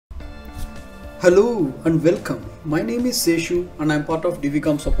Hello and welcome. My name is Seshu and I am part of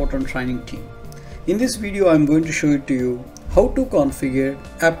DVCOM support and training team. In this video I am going to show it to you how to configure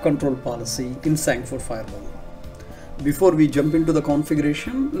app control policy in Sangfor Firewall. Before we jump into the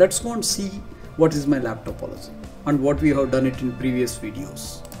configuration, let's go and see what is my laptop policy and what we have done it in previous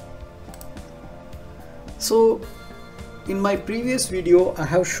videos. So in my previous video I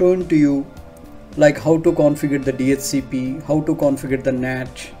have shown to you like how to configure the DHCP, how to configure the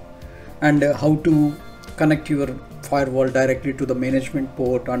NAT, and how to connect your firewall directly to the management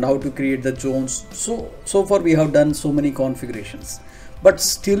port and how to create the zones. So far we have done so many configurations, but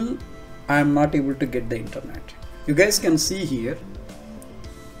still I am not able to get the internet. You guys can see here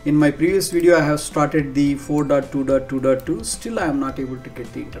in my previous video I have started the 4.2.2.2. Still I am not able to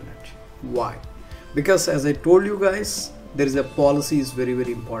get the internet. Why? Because as I told you guys, there is a policy is very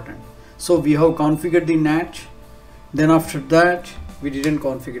important. So we have configured the NAT, then after that we didn't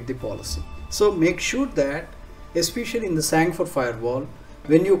configure the policy. So make sure that especially in the Sangfor Firewall,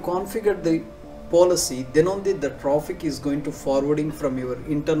 when you configure the policy, then only the traffic is going to forwarding from your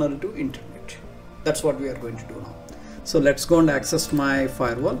internal to internet. That's what we are going to do now. So let's go and access my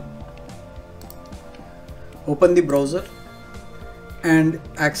firewall. Open the browser and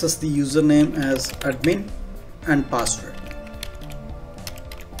access the username as admin and password.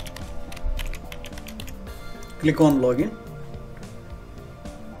 Click on login.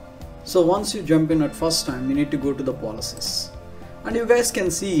 So once you jump in at first time, you need to go to the policies. And you guys can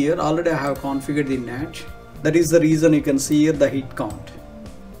see here, already I have configured the NAT. That is the reason you can see here the hit count.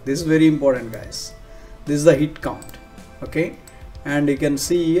 This is very important, guys. This is the hit count. Okay. And you can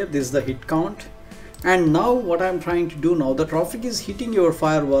see here, this is the hit count. And now what I'm trying to do now, the traffic is hitting your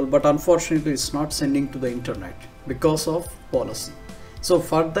firewall, but unfortunately it's not sending to the internet because of policy. So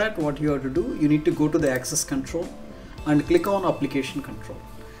for that, what you have to do, you need to go to the access control and click on application control.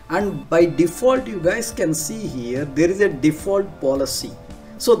 And by default, you guys can see here, there is a default policy.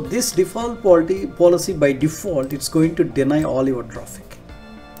 So this default policy by default, it's going to deny all your traffic.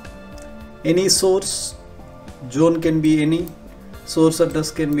 Any source zone can be any, source address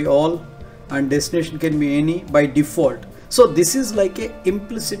can be all, and destination can be any by default. So this is like a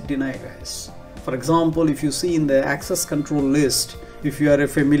implicit deny, guys. For example, if you see in the access control list, if you are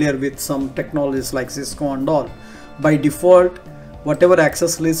familiar with some technologies like Cisco and all, by default, whatever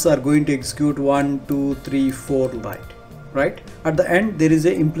access lists are going to execute 1, 2, 3, 4, right? At the end, there is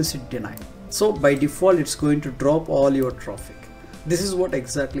a implicit deny. So by default, it's going to drop all your traffic. This is what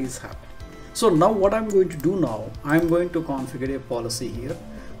exactly is happening. So now what I'm going to do now, I'm going to configure a policy here.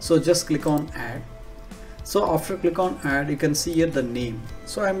 So just click on add. So after click on add, you can see here the name.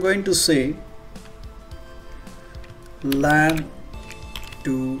 So I'm going to say LAN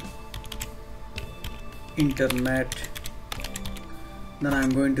to internet. Then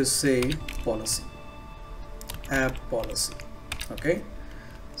I'm going to say policy, app policy. Okay,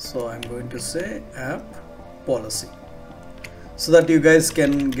 so I'm going to say app policy so that you guys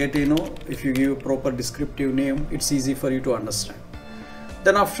can get, if you give a proper descriptive name, it's easy for you to understand.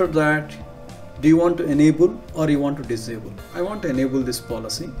 Then after that, do you want to enable or you want to disable? I want to enable this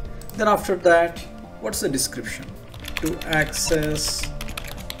policy. Then after that, what's the description? To access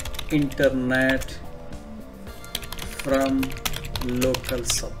internet from local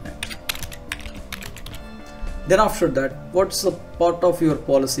subnet. Then after that, what's the part of your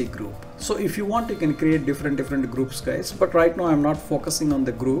policy group? So if you want, you can create different groups, guys, but right now I'm not focusing on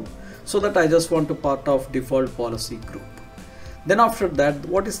the group, so that I just want to part of default policy group. Then after that,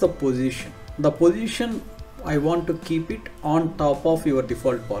 what is the position? The position, I want to keep it on top of your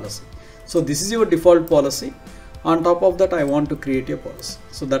default policy. So this is your default policy. On top of that, I want to create a policy.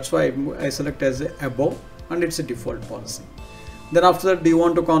 So that's why I select as a above, and it's a default policy. Then after that, do you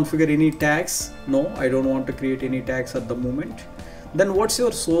want to configure any tags? No, I don't want to create any tags at the moment. Then what's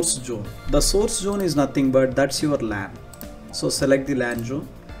your source zone? The source zone is nothing but that's your LAN. So select the LAN zone.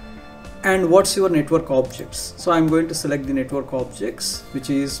 And what's your network objects? So I'm going to select the network objects, which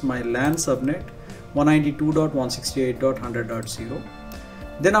is my LAN subnet 192.168.100.0.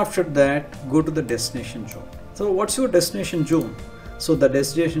 Then after that, go to the destination zone. So what's your destination zone? So the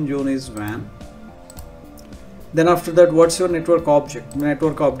destination zone is WAN. Then after that, what's your network object?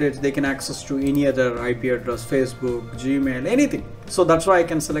 Network objects, they can access to any other IP address, Facebook, Gmail, anything. So that's why I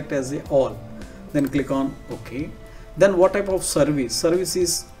can select as the all. Then click on OK. Then what type of service? Service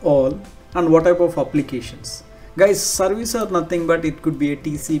is all. And what type of applications? Guys, service are nothing but it could be a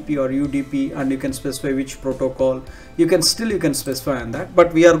TCP or UDP, and you can specify which protocol. You can specify on that,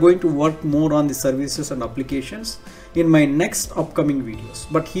 but we are going to work more on the services and applications in my next upcoming videos.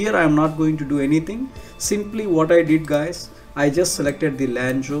 But here I am not going to do anything. Simply what I did, guys, I just selected the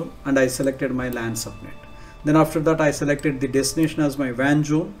LAN zone and I selected my LAN subnet. Then after that I selected the destination as my WAN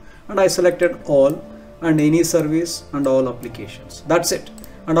zone and I selected all and any service and all applications. That's it.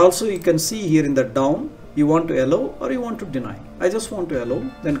 And also you can see here in the down, you want to allow or you want to deny. I just want to allow,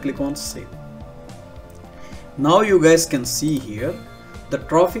 then click on save. Now you guys can see here the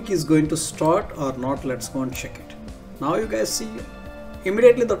traffic is going to start or not. Let's go and check it. Now you guys see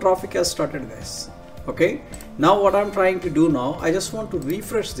immediately the traffic has started, guys. Okay, now what I'm trying to do now, I just want to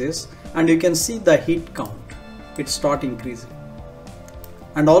refresh this and you can see the hit count, it start increasing.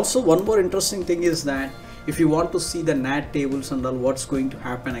 And also one more interesting thing is that if you want to see the NAT tables and all what's going to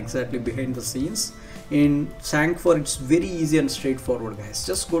happen exactly behind the scenes in Sangfor, it's very easy and straightforward, guys.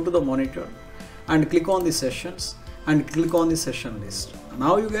 Just go to the monitor and click on the sessions and click on the session list.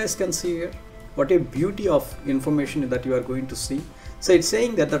 Now you guys can see here what a beauty of information that you are going to see. So it's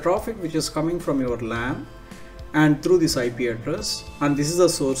saying that the traffic which is coming from your LAN and through this IP address, and this is the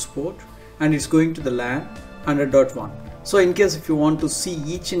source port, and it's going to the LAN 100.1. So in case if you want to see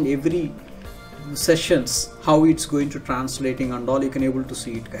each and every sessions how it's going to translating and all, you can able to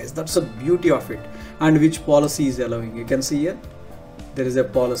see it, guys. That's the beauty of it. And which policy is allowing, you can see here there is a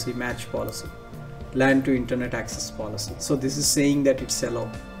policy, match policy, LAN to internet access policy. So this is saying that it's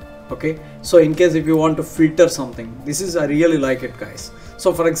allowed. Okay, so in case if you want to filter something, this is, I really like it, guys.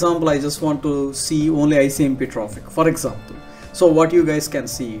 So for example, I just want to see only ICMP traffic, for example. So what you guys can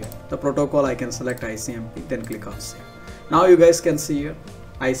see here, the protocol, I can select ICMP, then click on save. Now you guys can see here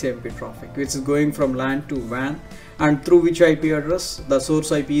ICMP traffic, which is going from LAN to WAN, and through which IP address? The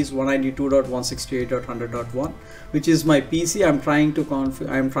source IP is 192.168.100.1, which is my PC. I'm trying to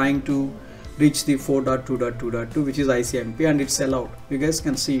reach the 4.2.2.2, which is ICMP, and it's allowed. You guys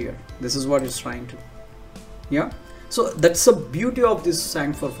can see here, this is what it's trying to. Yeah, so that's the beauty of this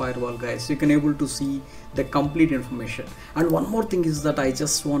Sangfor firewall, guys. You can able to see the complete information. And one more thing is that I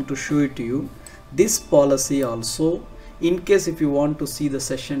just want to show it to you, this policy also, in case if you want to see the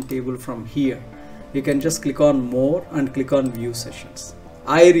session table from here, you can just click on more and click on view sessions.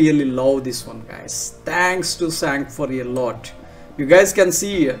 I really love this one, guys. Thanks to Sangfor a lot. You guys can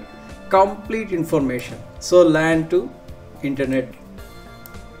see here complete information. So LAN to internet,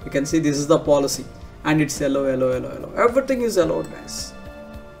 you can see this is the policy and it's allow. Everything is allowed, guys.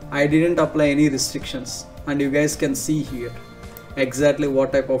 I didn't apply any restrictions, and you guys can see here exactly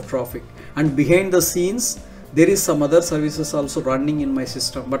what type of traffic. And behind the scenes there is some other services also running in my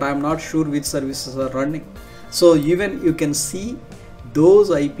system, but I'm not sure which services are running. So even you can see those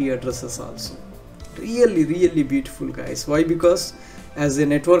IP addresses also. Really beautiful, guys. Why? Because as a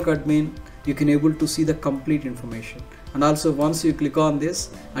network admin, you can able to see the complete information. And also once you click on this,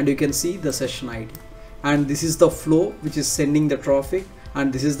 and you can see the session ID, and this is the flow which is sending the traffic,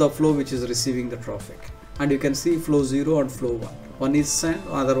 and this is the flow which is receiving the traffic. And you can see flow 0 and flow 1. One is sent,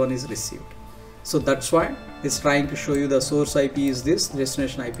 other one is received. So that's why it's trying to show you the source IP is this,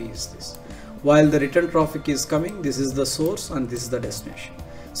 destination IP is this. While the return traffic is coming, this is the source and this is the destination.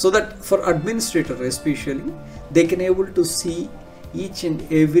 So that for administrator especially, they can able to see each and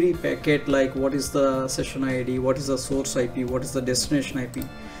every packet, like what is the session ID, what is the source IP, what is the destination IP.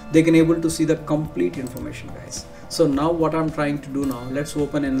 They can able to see the complete information, guys. So now what I'm trying to do now, let's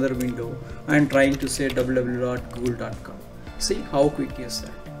open another window. I'm trying to say www.google.com. See how quick is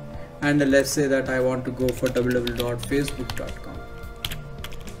that. And let's say that I want to go for www.facebook.com.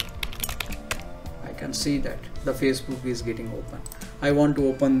 I can see that the Facebook is getting open. I want to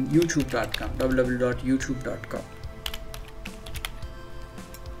open youtube.com, www.youtube.com.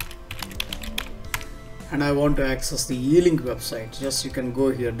 And I want to access the E-Link website. Just you can go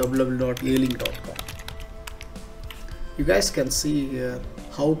here, www.elink.com. You guys can see here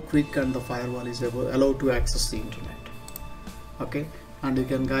how quick and the firewall is allowed to access the internet. Okay, and you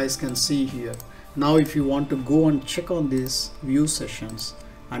guys can see here. Now if you want to go and check on these view sessions,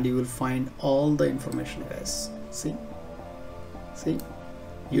 and you will find all the information, guys. See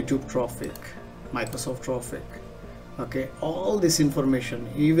YouTube traffic, Microsoft traffic. Okay, all this information.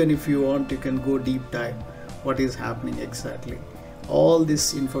 Even if you want, you can go deep dive what is happening exactly. All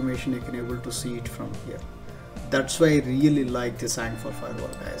this information you can able to see it from here. That's why I really like this Sangfor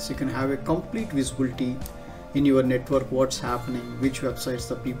firewall, guys. You can have a complete visibility in your network, what's happening, which websites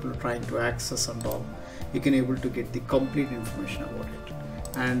the people are trying to access and all. You can able to get the complete information about it.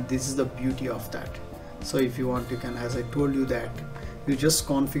 And this is the beauty of that. So if you want, you can, as I told you, that you just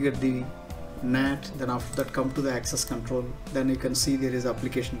configure the NAT, then after that come to the access control, then you can see there is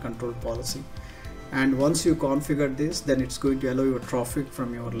application control policy. And once you configure this, then it's going to allow your traffic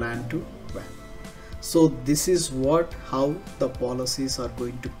from your LAN to WAN. So this is how the policies are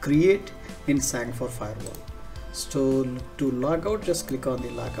going to create in Sangfor firewall. So to log out, just click on the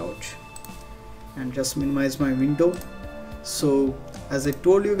logout and just minimize my window. So as I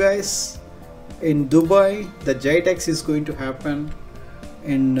told you guys, in Dubai the GITEX is going to happen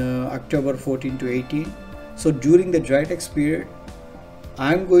in October 14 to 18. So during the GITEX period,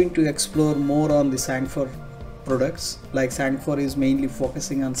 I'm going to explore more on the Sangfor products. Like Sangfor is mainly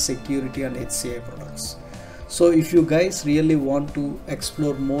focusing on security and HCI products. So if you guys really want to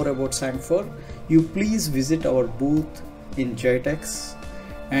explore more about Sangfor, you please visit our booth in GITEX.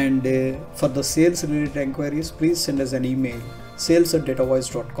 And for the sales related inquiries, please send us an email,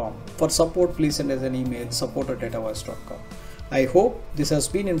 sales@datavoice.com. For support, please send us an email, support@datavoice.com. I hope this has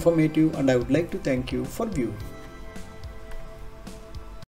been informative, and I would like to thank you for viewing.